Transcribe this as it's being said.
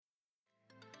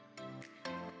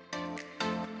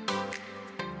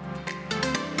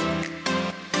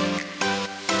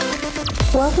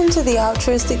Welcome to the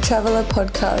Altruistic Traveller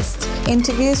podcast,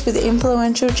 interviews with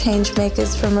influential change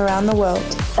makers from around the world.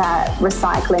 That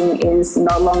recycling is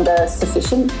no longer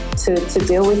sufficient to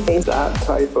deal with these. That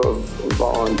type of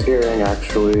volunteering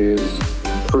actually is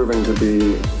proving to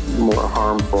be more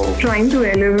harmful. Trying to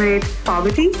eliminate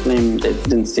poverty. They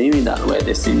didn't see me that way.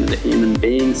 They see me as a human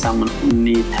being, someone who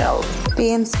needs help.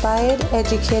 Be inspired,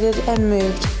 educated and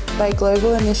moved by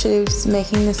global initiatives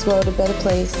making this world a better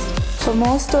place. For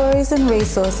more stories and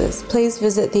resources, please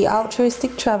visit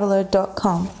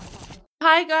thealtruistictraveller.com.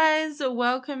 Hi guys,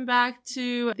 welcome back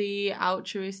to the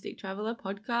Altruistic Traveller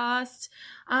podcast.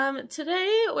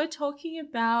 Today we're talking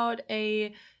about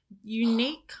a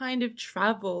unique kind of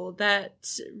travel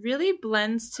that really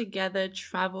blends together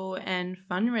travel and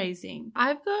fundraising.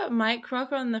 I've got Mike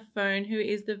Crocker on the phone, who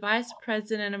is the Vice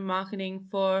President of Marketing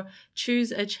for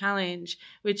Choose a Challenge,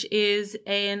 which is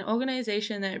an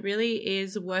organization that really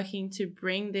is working to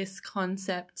bring this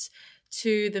concept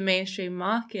to the mainstream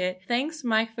market. Thanks,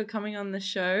 Mike, for coming on the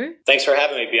show. Thanks for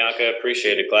having me, Bianca.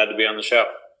 Appreciate it. Glad to be on the show.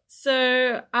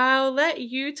 So I'll let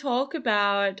you talk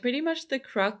about pretty much the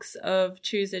crux of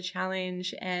Choose a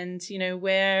Challenge and,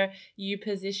 where you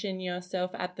position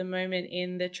yourself at the moment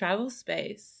in the travel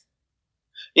space.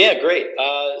 Yeah, great.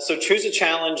 So Choose a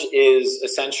Challenge is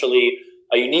essentially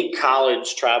a unique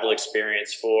college travel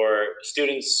experience for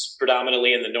students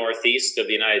predominantly in the Northeast of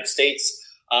the United States.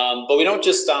 But we don't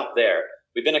just stop there.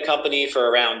 We've been a company for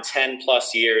around 10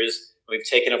 plus years. We've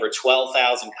taken over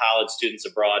 12,000 college students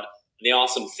abroad. And the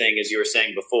awesome thing, as you were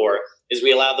saying before, is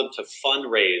we allow them to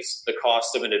fundraise the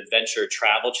cost of an adventure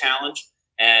travel challenge.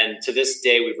 And to this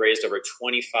day, we've raised over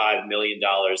 $25 million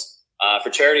for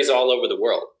charities all over the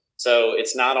world. So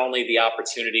it's not only the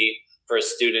opportunity for a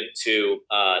student to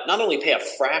not only pay a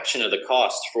fraction of the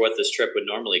cost for what this trip would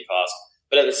normally cost,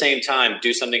 but at the same time,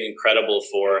 do something incredible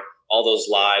for all those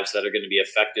lives that are going to be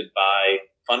affected by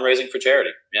fundraising for charity.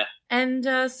 Yeah. And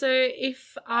so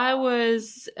if I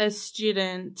was a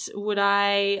student, would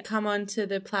I come onto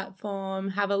the platform,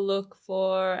 have a look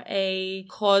for a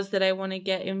cause that I want to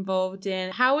get involved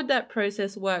in? How would that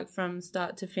process work from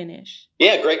start to finish?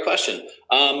 Yeah, great question.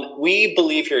 We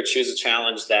believe here at Choose a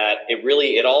Challenge that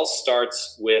it all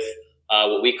starts with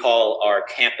what we call our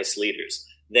campus leaders.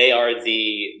 They are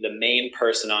the main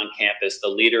person on campus, the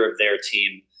leader of their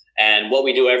team. And what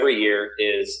we do every year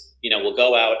is, we'll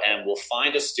go out and we'll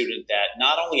find a student that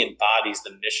not only embodies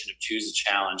the mission of Choose a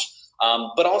Challenge,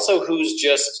 but also who's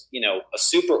just, a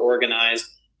super organized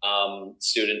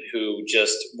student who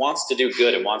just wants to do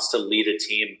good and wants to lead a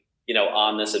team,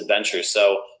 on this adventure.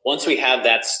 So once we have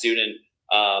that student,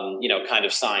 kind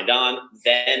of signed on,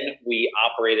 then we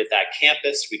operate at that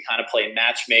campus. We kind of play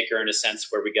matchmaker in a sense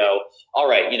where we go, all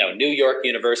right, New York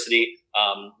University,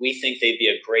 we think they'd be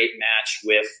a great match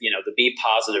with, the Be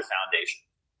Positive Foundation.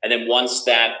 And then once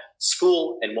that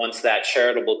school and once that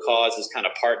charitable cause is kind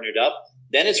of partnered up,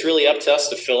 then it's really up to us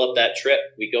to fill up that trip.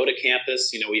 We go to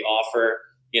campus, we offer,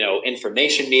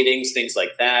 information meetings, things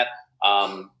like that.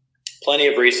 Plenty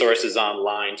of resources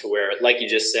online to where, like you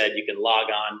just said, you can log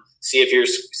on, see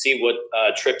what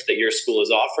trips that your school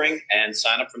is offering and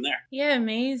sign up from there. Yeah,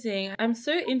 amazing. I'm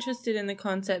so interested in the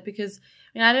concept because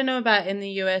I don't know about in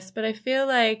the US, but I feel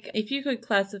like if you could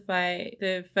classify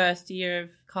the first year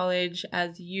of college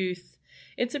as youth,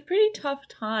 it's a pretty tough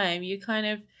time. You're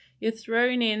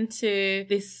thrown into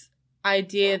this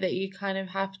idea that you kind of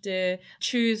have to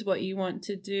choose what you want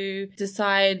to do,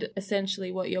 decide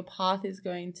essentially what your path is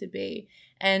going to be.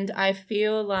 And I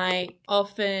feel like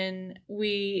often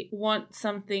we want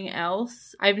something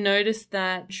else. I've noticed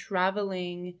that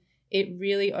traveling, it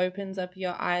really opens up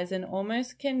your eyes and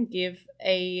almost can give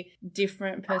a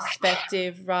different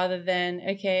perspective rather than,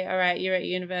 okay, all right, you're at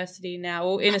university now.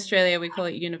 Well, in Australia, we call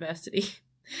it university.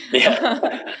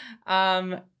 Yeah.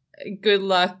 Good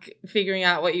luck figuring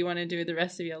out what you want to do with the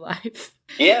rest of your life.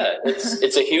 Yeah,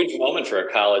 it's a huge moment for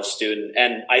a college student.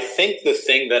 And I think the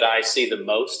thing that I see the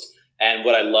most and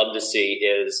what I love to see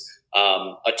is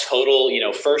a total,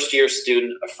 first year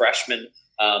student, a freshman,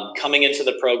 coming into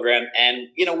the program. And,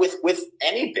 with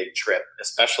any big trip,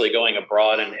 especially going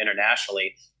abroad and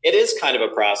internationally, it is kind of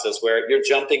a process where you're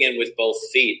jumping in with both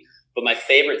feet. But my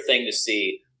favorite thing to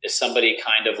see is somebody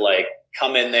kind of like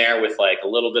come in there with like a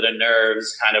little bit of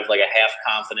nerves, kind of like a half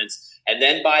confidence. And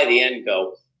then by the end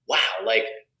go, wow, like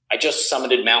I just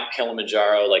summited Mount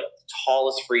Kilimanjaro, like the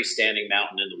tallest freestanding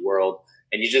mountain in the world.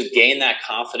 And you just gain that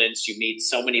confidence. You meet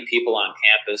so many people on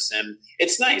campus and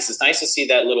it's nice. It's nice to see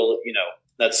that little,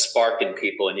 that spark in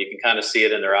people and you can kind of see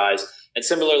it in their eyes. And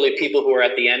similarly, people who are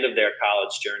at the end of their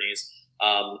college journeys,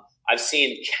 I've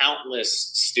seen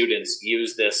countless students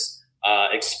use this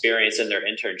experience in their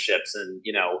internships. And,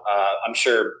 I'm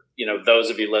sure, those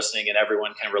of you listening and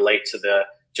everyone can relate to the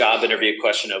job interview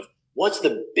question of what's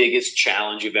the biggest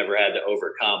challenge you've ever had to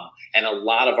overcome? And a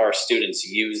lot of our students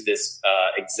use this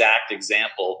exact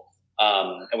example.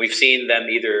 And we've seen them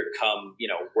either come,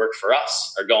 work for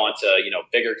us or go on to,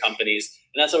 bigger companies.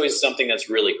 And that's always something that's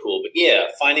really cool. But yeah,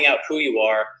 finding out who you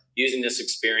are, using this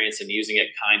experience and using it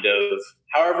kind of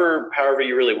however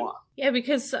you really want. Yeah,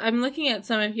 because I'm looking at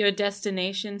some of your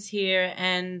destinations here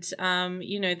and,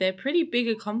 they're pretty big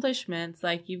accomplishments.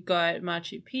 Like you've got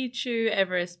Machu Picchu,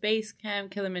 Everest Base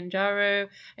Camp, Kilimanjaro.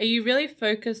 Are you really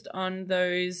focused on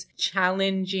those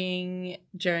challenging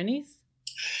journeys?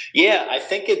 Yeah, I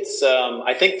think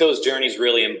I think those journeys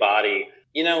really embody,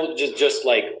 just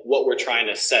like what we're trying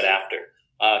to set after.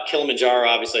 Kilimanjaro,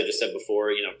 obviously, I just said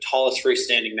before, tallest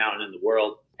freestanding mountain in the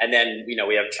world. And then,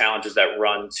 we have challenges that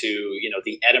run to,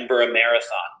 the Edinburgh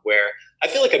Marathon, where I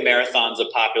feel like a marathon's a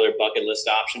popular bucket list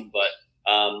option, but,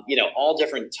 all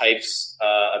different types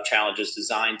of challenges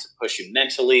designed to push you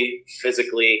mentally,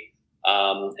 physically,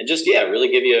 and just, really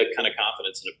give you a kind of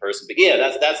confidence in a person. But yeah,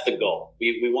 that's the goal.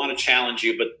 We want to challenge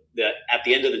you, but at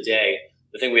the end of the day,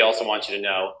 the thing we also want you to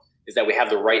know is that we have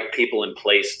the right people in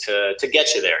place to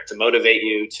get you there, to motivate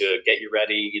you, to get you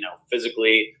ready,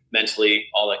 physically, mentally,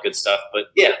 all that good stuff. But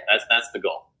yeah, that's the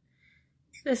goal.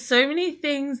 There's so many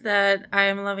things that I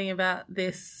am loving about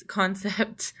this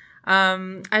concept.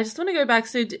 I just want to go back.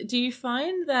 So do you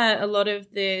find that a lot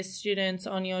of the students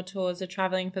on your tours are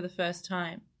traveling for the first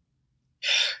time?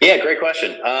 Yeah, great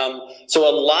question. So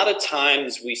a lot of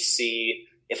times we see,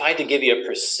 if I had to give you a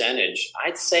percentage,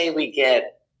 I'd say we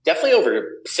get definitely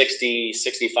over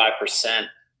 65%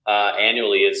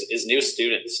 annually is new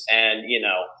students. And,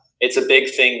 it's a big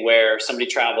thing where somebody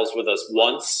travels with us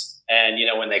once and,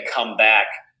 when they come back,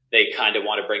 they kind of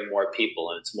want to bring more people.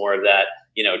 And it's more of that,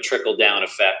 trickle down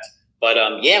effect. But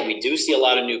we do see a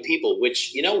lot of new people,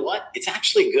 which, it's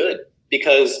actually good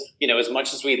because, as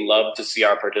much as we love to see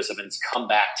our participants come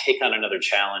back, take on another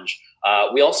challenge,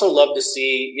 we also love to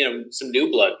see, some new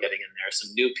blood getting in there,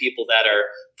 some new people that are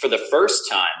for the first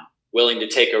time willing to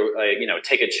take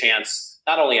a chance,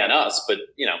 not only on us, but,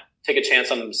 take a chance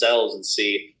on themselves and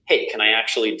see, hey, can I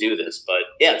actually do this? But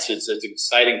yeah, it's an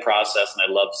exciting process and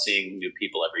I love seeing new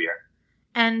people every year.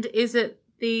 And is it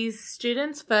these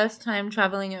students' first time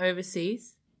traveling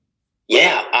overseas?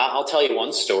 Yeah, I'll tell you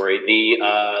one story. The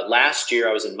last year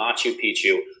I was in Machu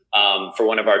Picchu for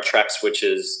one of our treks, which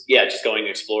is, just going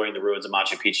exploring the ruins of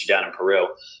Machu Picchu down in Peru.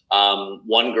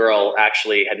 One girl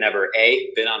actually had never,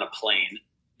 A, been on a plane,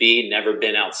 B, never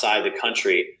been outside the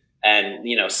country, and,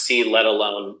 C, let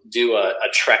alone do a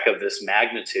trek of this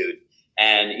magnitude.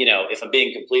 And, if I'm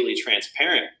being completely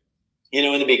transparent,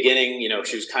 in the beginning,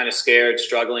 she was kind of scared,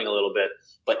 struggling a little bit.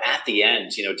 But at the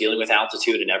end, dealing with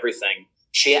altitude and everything,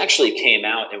 she actually came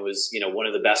out and was, one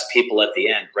of the best people at the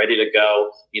end, ready to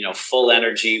go, full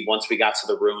energy once we got to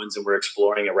the ruins and we're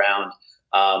exploring around.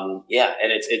 And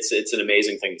it's an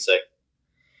amazing thing to say.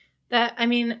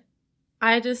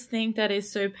 I just think that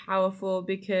is so powerful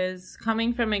because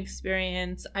coming from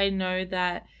experience, I know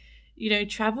that,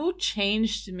 travel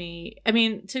changed me.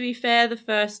 To be fair, the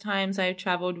first times I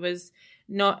traveled was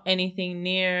not anything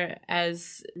near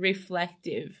as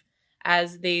reflective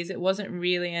as these. It wasn't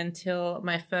really until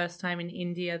my first time in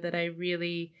India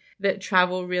that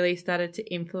travel really started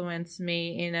to influence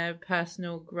me in a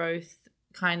personal growth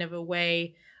kind of a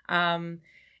way.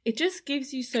 It just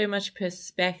gives you so much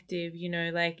perspective,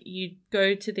 like you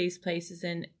go to these places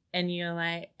and you're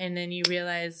like, and then you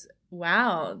realize,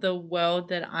 wow, the world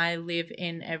that I live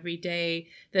in every day,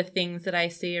 the things that I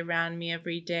see around me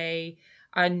every day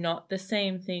are not the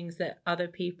same things that other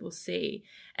people see.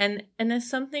 And there's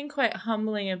something quite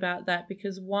humbling about that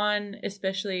because one,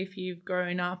 especially if you've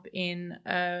grown up in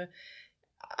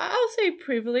I'll say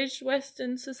privileged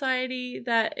Western society,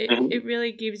 that it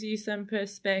really gives you some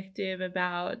perspective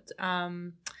about,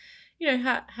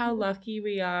 how lucky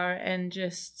we are and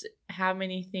just how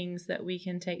many things that we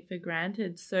can take for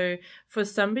granted. So for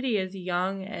somebody as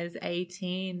young as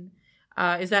 18,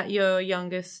 is that your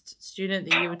youngest student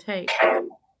that you would take?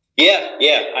 Yeah.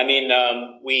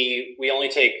 We only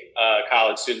take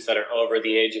college students that are over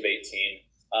the age of 18,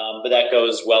 but that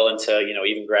goes well into,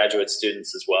 even graduate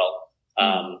students as well.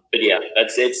 But yeah,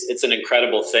 it's an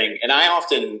incredible thing. And I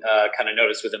often kind of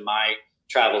notice within my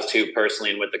travels too,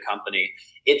 personally, and with the company,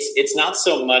 it's not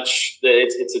so much that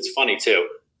it's funny too.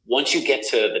 Once you get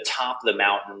to the top of the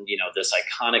mountain, this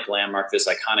iconic landmark, this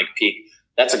iconic peak,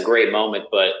 that's a great moment.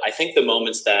 But I think the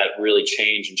moments that really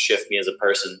change and shift me as a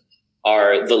person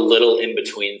are the little in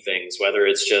between things, whether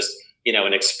it's just,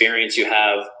 an experience you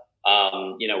have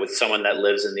with someone that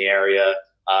lives in the area,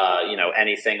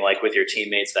 anything like with your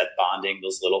teammates, that bonding,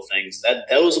 those little things,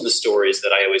 those are the stories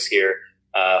that I always hear,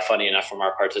 funny enough, from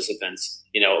our participants.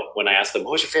 When I ask them,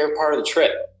 what was your favorite part of the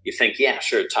trip? You think, yeah,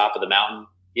 sure, top of the mountain.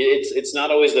 It's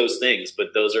not always those things, but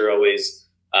those are always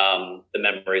the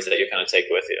memories that you kind of take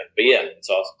with you. But yeah, it's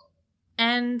awesome.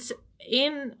 And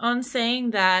on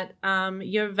saying that,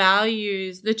 your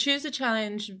values, the Choose a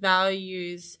Challenge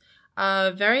values,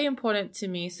 are very important to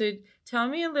me. So tell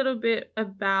me a little bit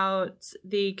about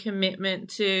the commitment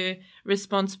to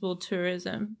responsible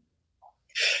tourism.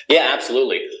 Yeah,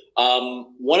 absolutely.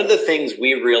 One of the things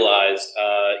we realized,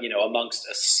 amongst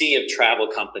a sea of travel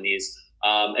companies,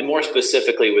 and more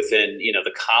specifically within,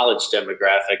 the college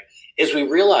demographic, is we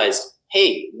realized,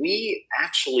 hey, we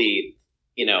actually,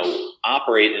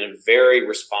 operate in a very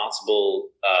responsible,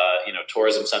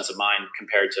 tourism sense of mind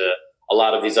compared to a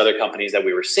lot of these other companies that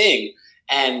we were seeing.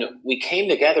 And we came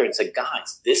together and said,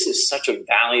 guys, this is such a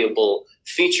valuable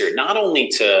feature, not only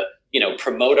to,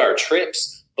 promote our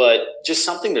trips, but just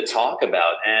something to talk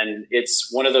about. And it's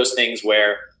one of those things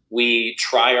where we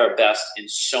try our best in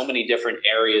so many different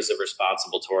areas of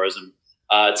responsible tourism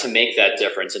to make that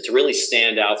difference and to really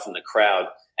stand out from the crowd.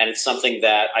 And it's something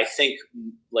that I think,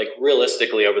 like,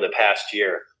 realistically over the past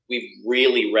year, we've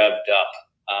really revved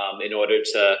up in order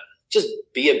to just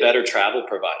be a better travel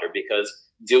provider, because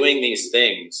doing these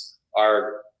things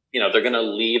are, they're going to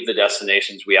leave the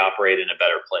destinations we operate in a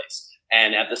better place.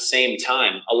 And at the same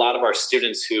time, a lot of our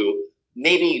students who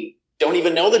maybe don't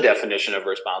even know the definition of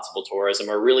responsible tourism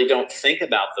or really don't think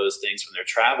about those things when they're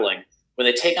traveling, when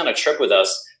they take on a trip with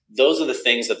us, those are the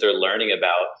things that they're learning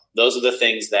about. Those are the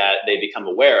things that they become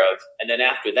aware of. And then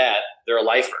after that, they're a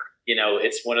lifer.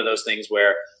 It's one of those things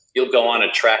where you'll go on a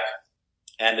trek,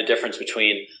 and the difference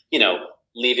between,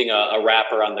 leaving a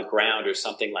wrapper on the ground or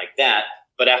something like that.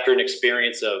 But after an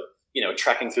experience of,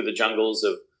 trekking through the jungles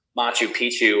of Machu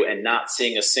Picchu and not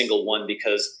seeing a single one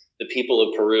because the people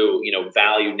of Peru,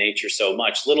 value nature so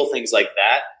much, little things like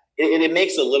that, it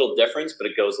makes a little difference, but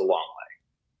it goes a long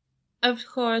way. Of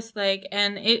course,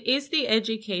 and it is the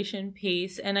education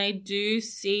piece. And I do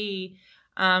see,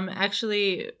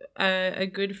 actually, a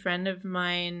good friend of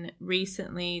mine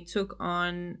recently took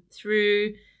on,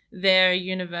 through their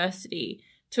university,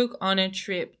 took on a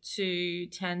trip to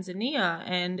Tanzania,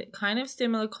 and kind of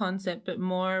similar concept, but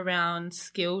more around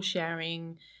skill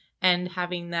sharing and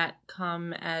having that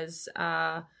come as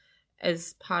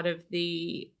part of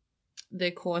the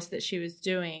course that she was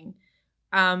doing.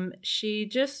 She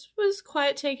just was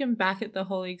quite taken back at the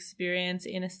whole experience,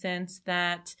 in a sense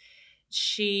that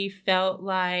she felt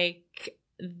like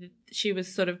she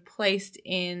was sort of placed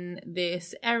in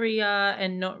this area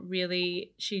and not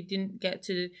really, she didn't get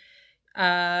to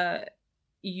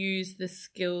use the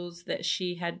skills that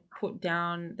she had put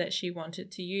down that she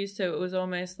wanted to use. So it was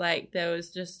almost like there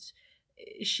was just,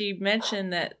 she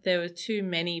mentioned that there were too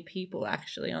many people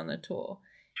actually on the tour.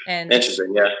 And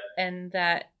interesting, yeah. And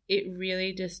that it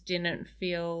really just didn't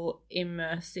feel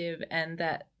immersive, and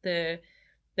that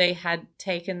they had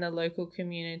taken the local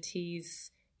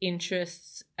community's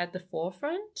interests at the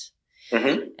forefront.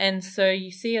 Mm-hmm. And so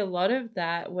you see a lot of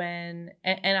that and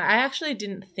I actually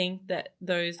didn't think that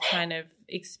those kind of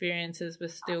experiences were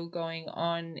still going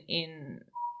on in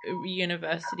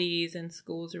universities and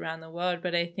schools around the world.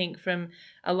 But I think from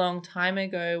a long time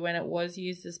ago, when it was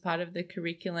used as part of the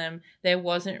curriculum, there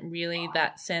wasn't really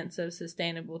that sense of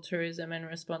sustainable tourism and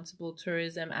responsible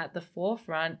tourism at the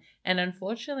forefront. And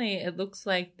unfortunately, it looks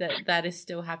like that is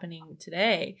still happening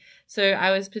today. So I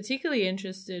was particularly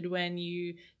interested when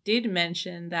you did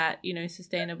mention that,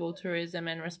 sustainable tourism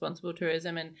and responsible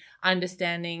tourism, and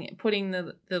understanding, putting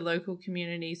the local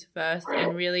communities first,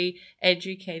 and really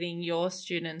educating your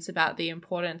students about the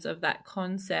importance of that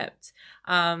concept.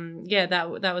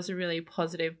 That was a really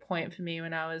positive point for me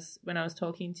when I was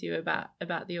talking to you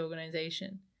about the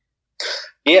organization.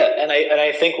 Yeah, and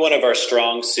I think one of our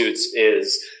strong suits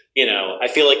is, I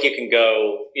feel like you can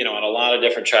go, on a lot of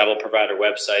different travel provider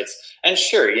websites, and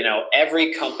sure,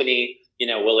 every company,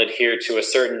 will adhere to a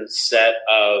certain set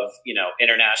of,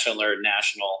 international or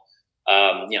national,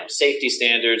 safety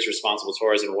standards, responsible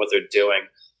tourism, what they're doing.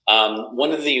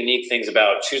 One of the unique things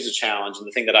about Choose a Challenge, and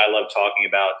the thing that I love talking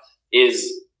about,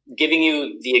 is giving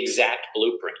you the exact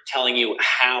blueprint, telling you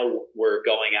how we're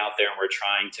going out there and we're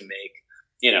trying to make,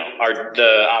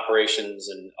 the operations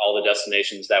and all the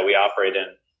destinations that we operate in,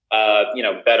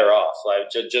 better off.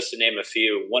 Just to name a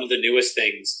few, one of the newest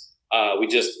things, we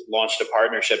just launched a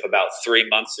partnership about 3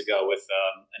 months ago with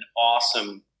an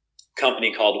awesome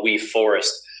company called We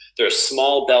Forest. They're a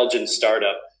small Belgian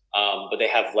startup, but they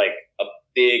have like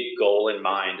big goal in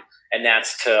mind, and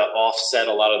that's to offset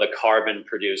a lot of the carbon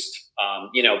produced,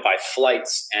 by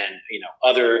flights and,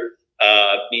 other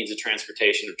means of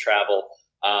transportation or travel,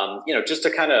 just to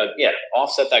kind of,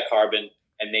 offset that carbon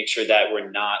and make sure that we're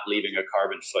not leaving a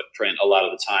carbon footprint a lot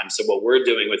of the time. So what we're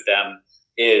doing with them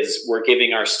is we're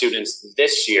giving our students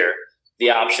this year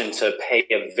the option to pay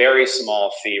a very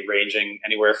small fee ranging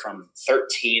anywhere from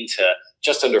 $13 to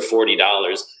just under $40,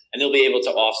 and they'll be able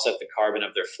to offset the carbon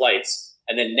of their flights.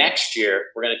 And then next year,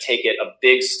 we're going to take it a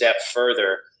big step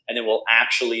further, and then we'll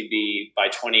actually be, by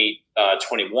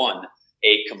 2021,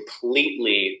 a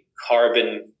completely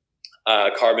carbon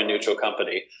neutral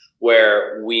company,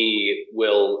 where we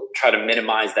will try to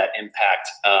minimize that impact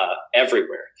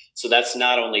everywhere. So that's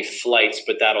not only flights,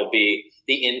 but that'll be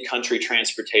the in-country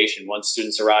transportation once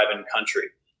students arrive in country.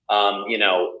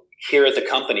 Here at the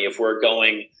company, if we're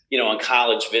going, on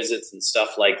college visits and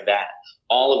stuff like that,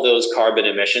 all of those carbon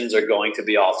emissions are going to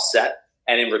be offset.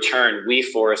 And in return,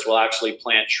 WeForest will actually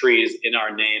plant trees in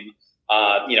our name,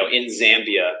 in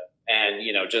Zambia. And,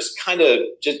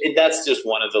 that's just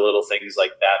one of the little things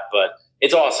like that. But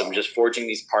it's awesome just forging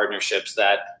these partnerships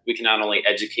that we can not only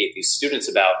educate these students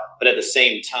about, but at the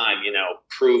same time,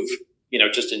 prove,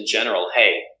 just in general,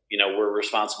 hey, we're a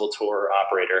responsible tour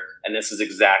operator, and this is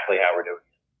exactly how we're doing it.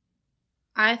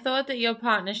 I thought that your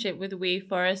partnership with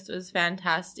WeForest was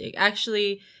fantastic.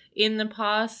 Actually, in the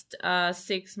past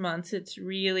 6 months, it's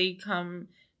really come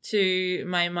to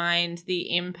my mind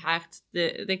the impact,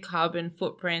 the carbon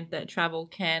footprint that travel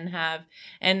can have.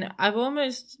 And I've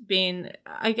almost been,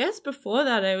 I guess before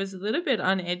that, I was a little bit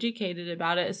uneducated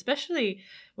about it, especially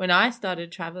when I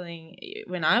started traveling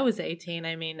when I was 18.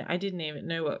 I mean, I didn't even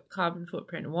know what carbon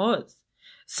footprint was.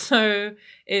 So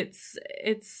it's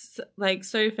like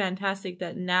so fantastic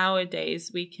that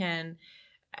nowadays we can,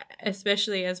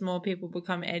 especially as more people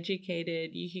become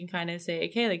educated, you can kind of say,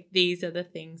 okay, like these are the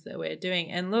things that we're doing.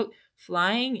 And look,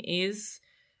 flying is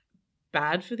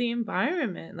bad for the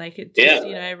environment. Like it just,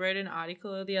 I wrote an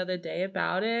article the other day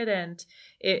about it, and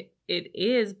it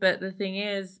is. But the thing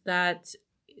is that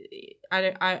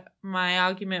my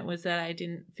argument was that I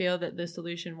didn't feel that the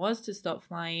solution was to stop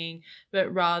flying,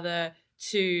 but rather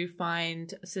to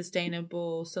find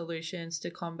sustainable solutions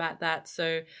to combat that.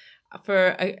 So for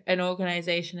an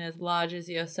organization as large as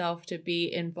yourself to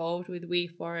be involved with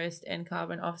WeForest and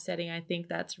carbon offsetting, I think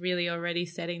that's really already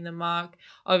setting the mark.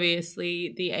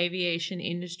 Obviously, the aviation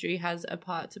industry has a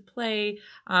part to play.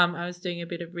 I was doing a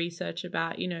bit of research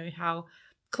about, how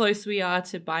close we are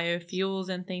to biofuels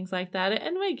and things like that,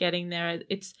 and we're getting there.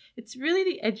 It's really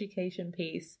the education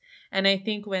piece, and I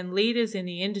think when leaders in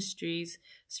the industries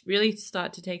really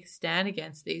start to take a stand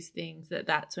against these things,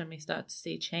 that's when we start to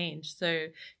see change. So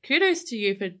kudos to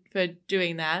you for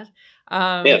doing that.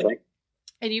 Thanks.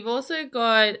 And you've also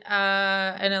got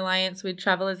an alliance with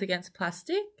Travelers Against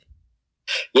Plastic.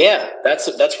 Yeah,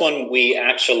 that's one we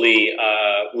actually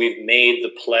we've made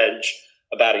the pledge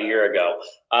about a year ago.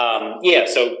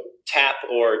 So TAP,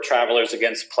 or Travelers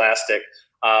Against Plastic.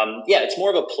 It's more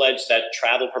of a pledge that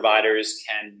travel providers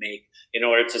can make in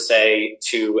order to say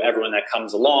to everyone that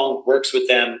comes along, works with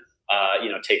them,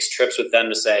 takes trips with them,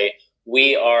 to say,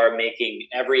 we are making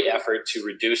every effort to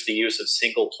reduce the use of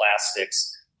single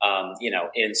plastics,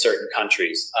 in certain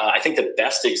countries. I think the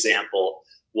best example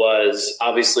was,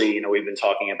 obviously, we've been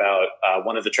talking about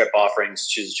one of the trip offerings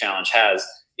Choose a Challenge has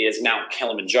is Mount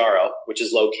Kilimanjaro, which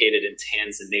is located in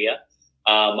Tanzania.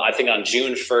 I think on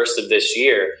June 1st of this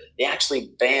year, they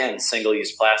actually banned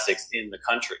single-use plastics in the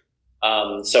country.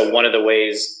 So one of the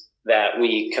ways that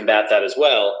we combat that as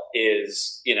well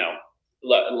is,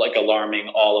 like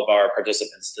alarming all of our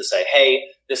participants to say, hey,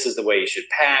 this is the way you should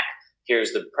pack.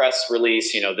 Here's the press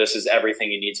release. This is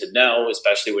everything you need to know,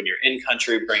 especially when you're in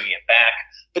country, bringing it back.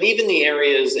 But even the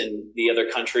areas in the other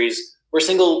countries where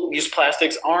single-use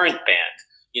plastics aren't banned,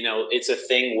 it's a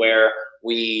thing where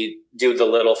we do the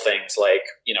little things like,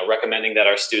 recommending that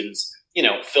our students,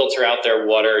 filter out their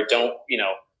water. Don't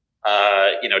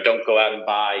go out and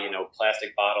buy,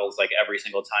 plastic bottles like every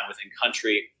single time within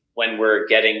country. When we're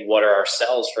getting water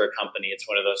ourselves for a company, it's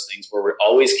one of those things where we're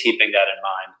always keeping that in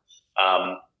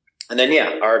mind. And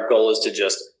then, our goal is to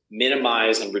just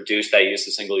minimize and reduce that use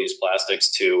of single-use plastics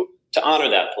to honor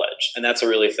that pledge. And that's a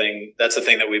thing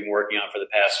that we've been working on for the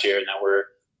past year, and that we're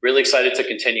really excited to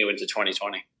continue into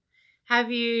 2020.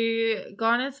 Have you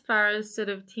gone as far as sort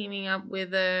of teaming up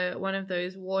with one of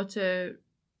those water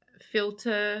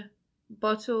filter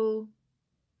bottle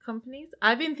companies?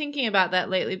 I've been thinking about that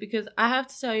lately, because I have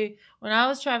to tell you, when I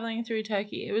was traveling through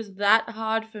Turkey, it was that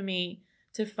hard for me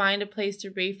to find a place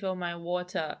to refill my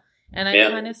water. And I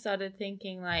kind of started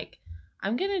thinking, like,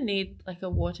 I'm going to need like a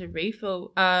water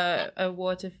refill, a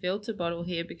water filter bottle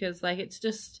here, because like it's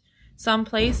just some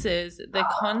places the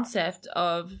concept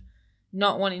of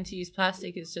not wanting to use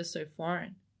plastic is just so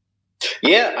foreign.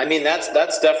 Yeah, I mean, that's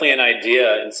definitely an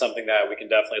idea and something that we can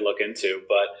definitely look into.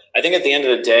 But I think at the end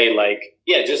of the day, like,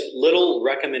 yeah, just little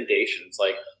recommendations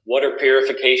like water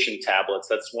purification tablets.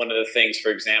 That's one of the things, for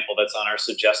example, that's on our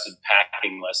suggested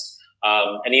packing list.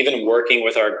 And even working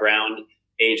with our ground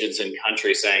agents in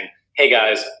country saying, hey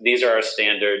guys, these are our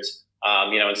standards.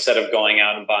 Instead of going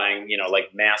out and buying,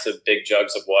 like massive big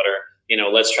jugs of water,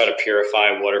 let's try to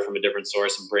purify water from a different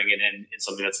source and bring it in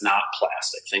something that's not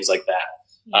plastic, things like that.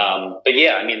 Yeah. But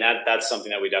yeah, I mean, that's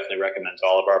something that we definitely recommend to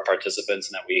all of our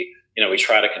participants and that we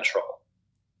try to control.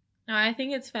 No, I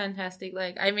think it's fantastic.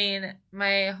 Like, I mean,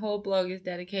 my whole blog is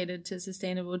dedicated to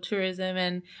sustainable tourism.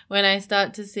 And when I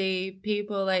start to see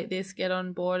people like this get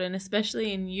on board, and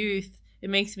especially in youth, it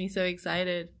makes me so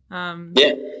excited.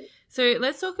 Yeah. So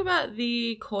let's talk about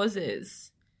the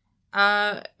causes.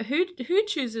 Who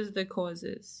chooses the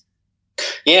causes?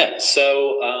 Yeah.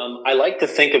 So I like to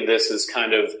think of this as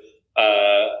kind of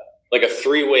like a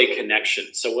three-way connection.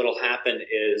 So what'll happen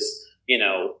is,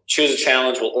 Choose a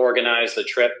Challenge will organize the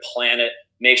trip, plan it,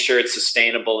 make sure it's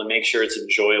sustainable, and make sure it's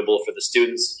enjoyable for the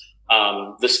students.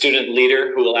 The student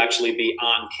leader who will actually be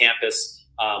on campus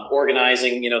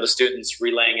organizing, the students,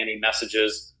 relaying any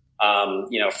messages,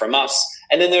 from us.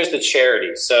 And then there's the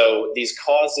charity. So these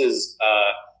causes,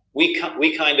 we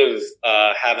kind of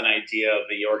have an idea of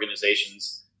the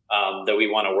organizations that we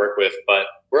want to work with, but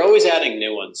we're always adding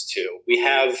new ones too. We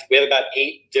have about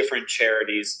 8 different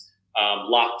charities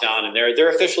locked on, and they're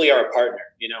officially our partner.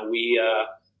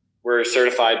 We're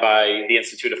certified by the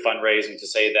Institute of Fundraising to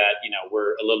say that,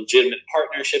 we're a legitimate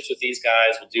partnerships with these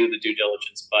guys. We'll do the due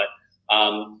diligence, but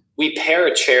we pair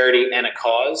a charity and a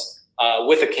cause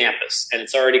with a campus, and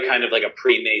it's already kind of like a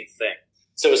pre-made thing.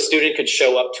 So a student could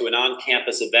show up to an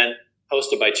on-campus event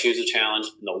hosted by Choose a Challenge,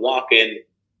 and they'll walk in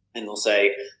and they'll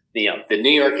say, the New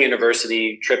York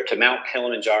University trip to Mount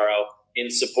Kilimanjaro in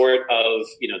support of,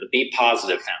 the Be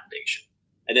Positive Foundation.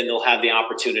 And then they'll have the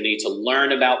opportunity to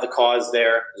learn about the cause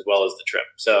there as well as the trip.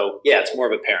 So yeah, it's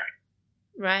more of a pairing.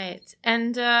 Right.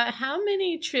 And how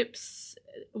many trips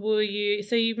will you,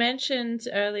 so you mentioned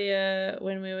earlier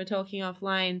when we were talking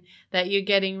offline that you're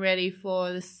getting ready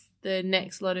for the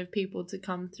next lot of people to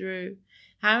come through.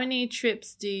 How many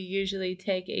trips do you usually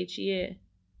take each year?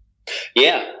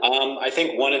 Yeah, I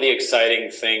think one of the exciting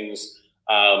things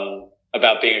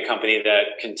about being a company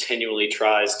that continually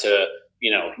tries to,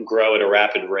 grow at a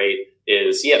rapid rate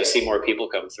is, to see more people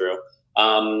come through.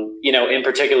 In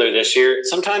particular this year,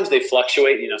 sometimes they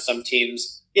fluctuate. Some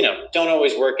teams, don't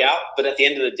always work out, but at the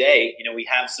end of the day, we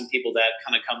have some people that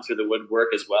kind of come through the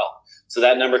woodwork as well. So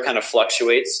that number kind of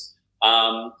fluctuates.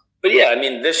 But yeah, I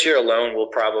mean, this year alone, we'll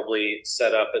probably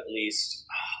set up at least,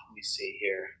 let me see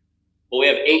here. Well, we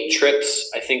have 8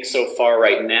 trips, I think, so far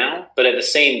right now. But at the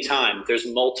same time, there's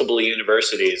multiple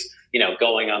universities,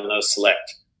 going on those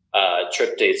select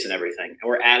trip dates and everything. And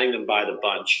we're adding them by the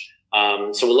bunch.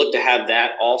 So we'll look to have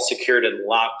that all secured and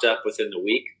locked up within the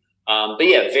week. But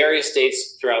yeah, various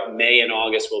dates throughout May and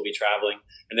August we'll be traveling.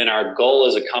 And then our goal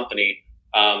as a company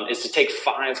is to take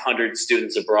 500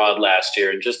 students abroad last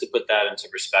year. And just to put that into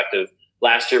perspective,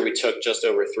 last year we took just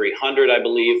over 300, I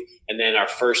believe. And then our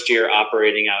first year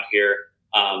operating out here,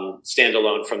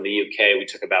 standalone from the UK, we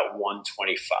took about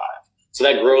 125. So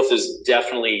that growth is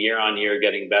definitely year on year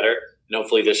getting better. And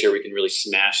hopefully this year we can really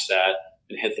smash that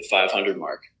and hit the 500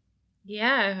 mark.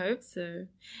 Yeah, I hope so.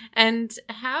 And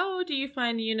how do you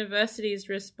find the university's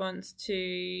response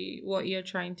to what you're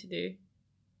trying to do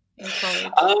in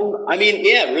college?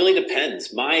 It really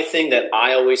depends. My thing that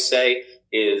I always say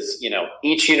is,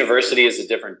 each university is a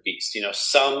different beast.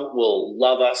 Some will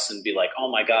love us and be like,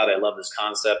 oh my God, I love this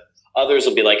concept. Others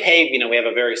will be like, hey, we have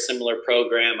a very similar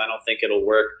program. I don't think it'll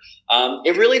work.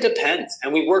 It really depends.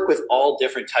 And we work with all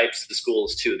different types of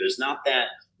schools too. There's not that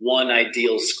one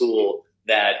ideal school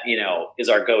that, is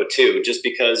our go-to, just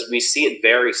because we see it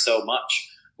vary so much.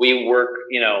 We work,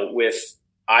 with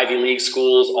Ivy League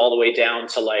schools all the way down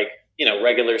to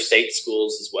regular state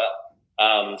schools as well.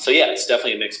 So yeah, it's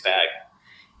definitely a mixed bag.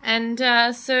 And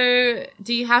so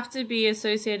do you have to be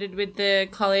associated with the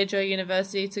college or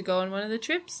university to go on one of the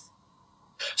trips?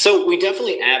 So we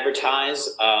definitely advertise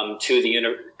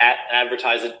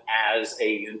advertise it as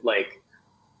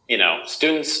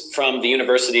students from the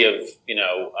University of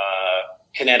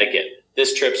Connecticut.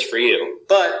 This trip's for you.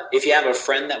 But if you have a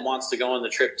friend that wants to go on the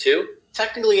trip too,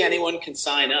 technically anyone can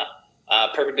sign up.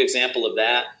 Perfect example of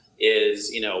that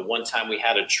is one time we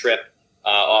had a trip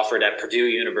offered at Purdue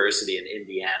University in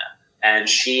Indiana, and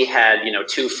she had,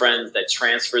 2 friends that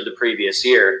transferred the previous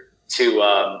year to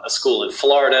a school in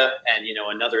Florida and,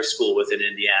 another school within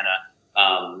Indiana.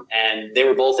 And they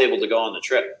were both able to go on the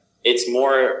trip. It's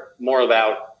more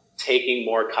about taking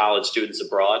more college students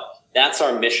abroad. That's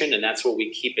our mission, and that's what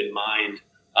we keep in mind,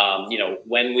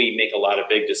 when we make a lot of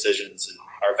big decisions and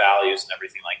our values and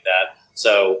everything like that.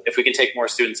 So if we can take more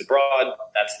students abroad,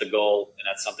 that's the goal, and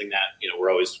that's something that,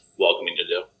 we're always welcoming to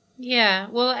do. Yeah,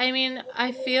 well, I mean,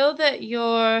 I feel that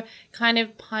you're kind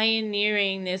of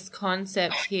pioneering this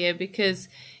concept here because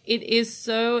it is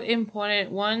so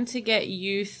important, one, to get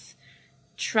youth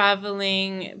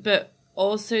traveling, but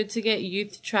also to get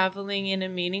youth traveling in a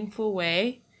meaningful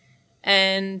way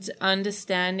and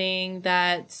understanding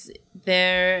that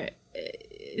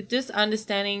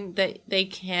understanding that they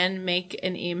can make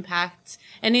an impact.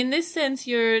 And in this sense,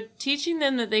 you're teaching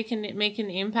them that they can make an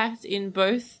impact in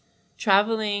both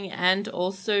traveling and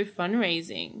also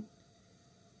fundraising.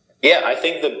 Yeah, I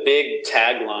think the big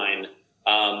tagline,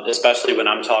 especially when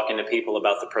I'm talking to people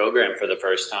about the program for the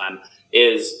first time,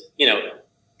 is,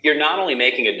 you're not only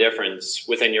making a difference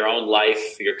within your own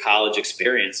life, your college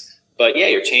experience, but yeah,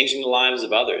 you're changing the lives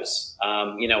of others.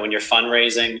 When you're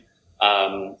fundraising,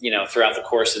 throughout the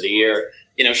course of the year,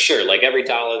 sure, like every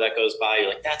dollar that goes by, you're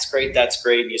like, that's great.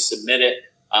 You submit it.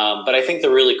 But I think the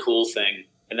really cool thing,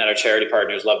 and that our charity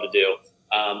partners love to do,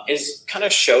 is kind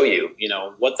of show you,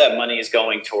 what that money is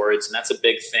going towards. And that's a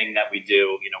big thing that we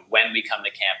do, when we come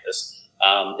to campus,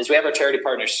 is we have our charity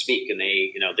partners speak, and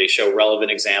they show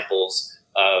relevant examples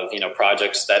of,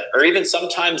 projects that are even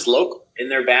sometimes local in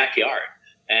their backyard,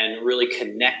 and really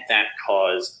connect that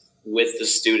cause with the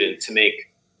student to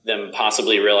make them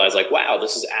possibly realize, like, wow,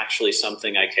 this is actually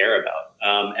something I care about.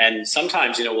 And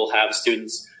sometimes, we'll have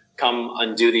students come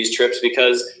and do these trips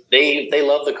because they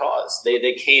love the cause.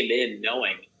 They came in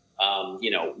knowing,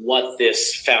 what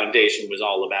this foundation was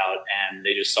all about. And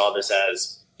they just saw this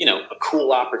as, a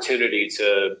cool opportunity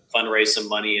to fundraise some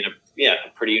money in a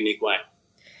pretty unique way.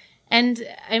 And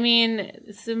I mean,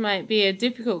 this might be a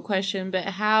difficult question, but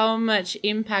how much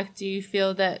impact do you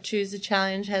feel that Choose a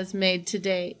Challenge has made to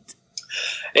date?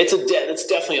 It's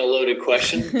definitely a loaded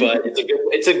question, but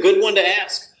it's a good one to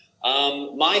ask.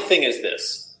 My thing is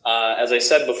this. As I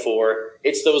said before,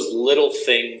 it's those little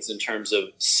things in terms of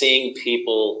seeing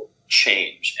people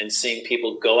change and seeing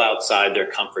people go outside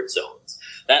their comfort zones.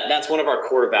 That's one of our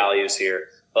core values here.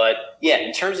 But yeah,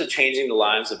 in terms of changing the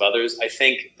lives of others, I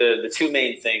think the 2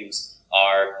 main things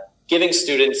are giving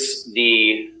students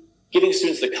the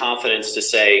confidence to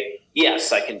say,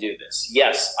 yes, I can do this.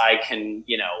 Yes, I can,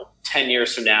 10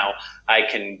 years from now, I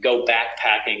can go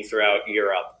backpacking throughout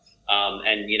Europe,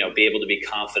 and, be able to be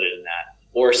confident in that.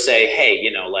 Or say, hey,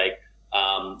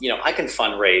 I can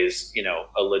fundraise,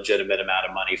 a legitimate amount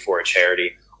of money for a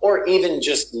charity. Or even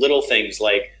just little things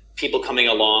like people coming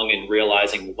along and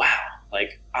realizing, wow,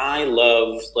 like I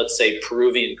love, let's say,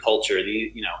 Peruvian culture.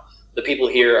 The people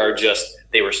here are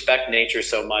they respect nature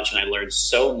so much. And I learned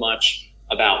so much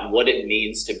about what it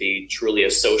means to be truly a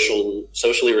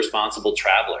socially responsible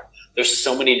traveler. There's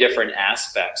so many different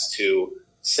aspects to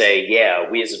say, yeah,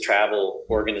 we as a travel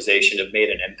organization have made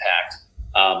an impact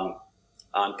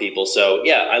on people. So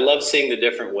yeah, I love seeing the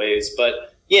different ways,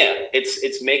 but yeah,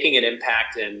 it's making an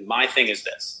impact. And my thing is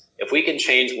this: if we can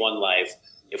change one life,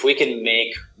 if we can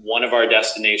make one of our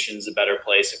destinations a better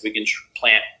place, if we can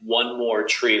plant one more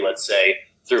tree, let's say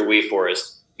through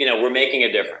WeForest, we're making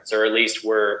a difference, or at least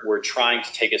we're trying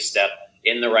to take a step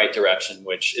in the right direction,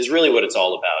 which is really what it's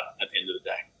all about at the end of the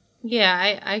day.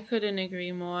 Yeah, I couldn't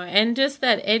agree more. And just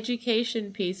that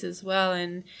education piece as well.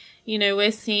 And,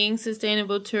 we're seeing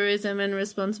sustainable tourism and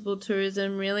responsible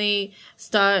tourism really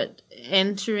start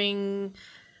entering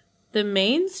the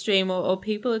mainstream, or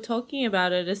people are talking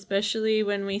about it, especially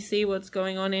when we see what's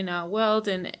going on in our world.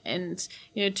 And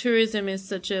tourism is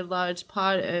such a large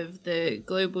part of the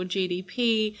global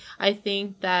GDP. I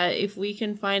think that if we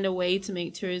can find a way to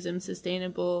make tourism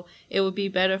sustainable, it would be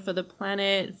better for the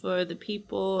planet, for the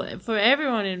people, for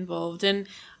everyone involved. And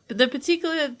the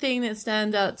particular thing that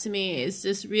stands out to me is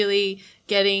just really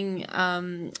getting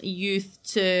youth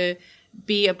to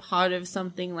be a part of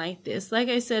something like this. Like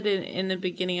I said in the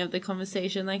beginning of the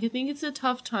conversation, I think it's a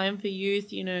tough time for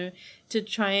youth, to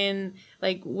try and,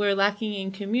 we're lacking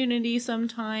in community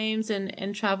sometimes,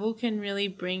 and travel can really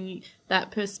bring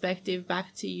that perspective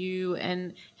back to you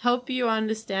and help you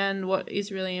understand what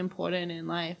is really important in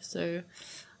life. So,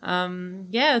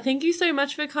 thank you so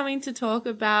much for coming to talk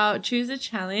about Choose a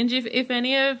Challenge. If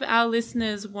any of our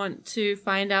listeners want to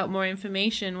find out more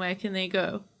information, where can they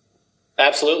go?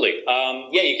 Absolutely.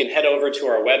 You can head over to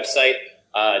our website,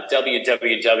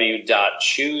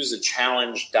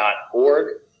 www.chooseachallenge.org.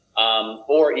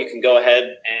 Or you can go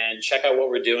ahead and check out what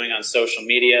we're doing on social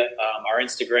media, our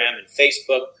Instagram and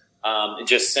Facebook.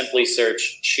 Just simply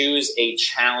search Choose a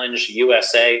Challenge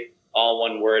USA, all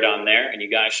one word on there, and you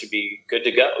guys should be good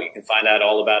to go. You can find out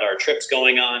all about our trips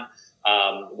going on,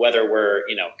 whether we're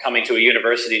coming to a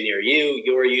university near you,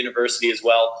 your university as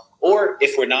well, or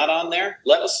if we're not on there,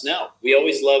 let us know. We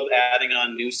always love adding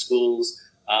on new schools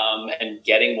and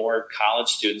getting more college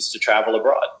students to travel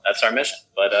abroad. That's our mission.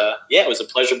 But it was a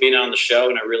pleasure being on the show,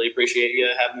 and I really appreciate you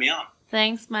having me on.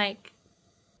 Thanks, Mike.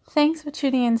 Thanks for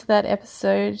tuning into that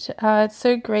episode. It's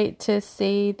so great to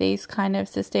see these kind of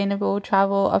sustainable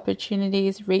travel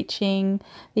opportunities reaching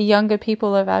the younger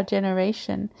people of our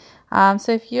generation.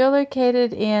 So if you're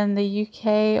located in the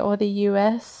UK or the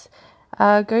US,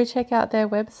 go check out their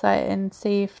website and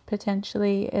see if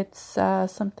potentially it's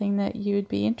something that you would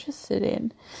be interested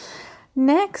in.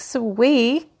 Next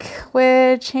week,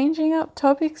 we're changing up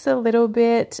topics a little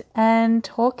bit and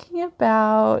talking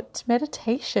about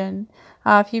meditation.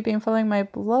 If you've been following my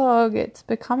blog, it's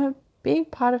become a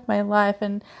big part of my life,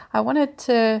 and I wanted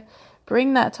to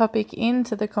bring that topic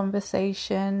into the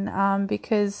conversation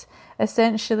because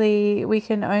essentially we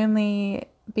can only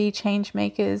be change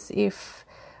makers if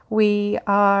we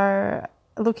are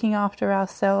looking after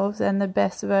ourselves and the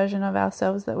best version of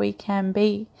ourselves that we can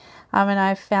be. And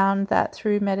I've found that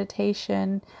through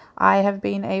meditation, I have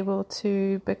been able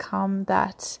to become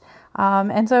that.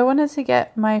 And so I wanted to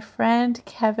get my friend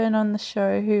Kevin on the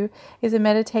show, who is a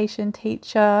meditation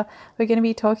teacher. We're going to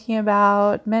be talking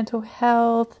about mental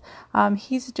health,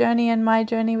 his journey and my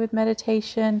journey with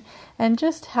meditation, and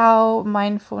just how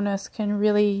mindfulness can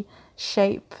really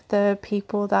shape the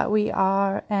people that we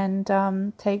are and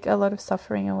take a lot of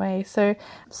suffering away. So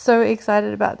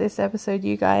excited about this episode,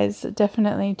 you guys.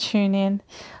 Definitely tune in.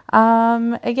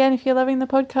 Again, if you're loving the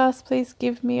podcast, please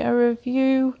give me a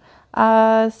review.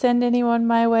 Send anyone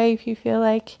my way if you feel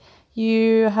like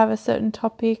you have a certain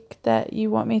topic that you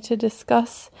want me to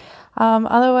discuss.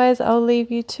 Otherwise, I'll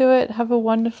leave you to it. Have a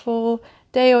wonderful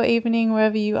day or evening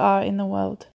wherever you are in the world.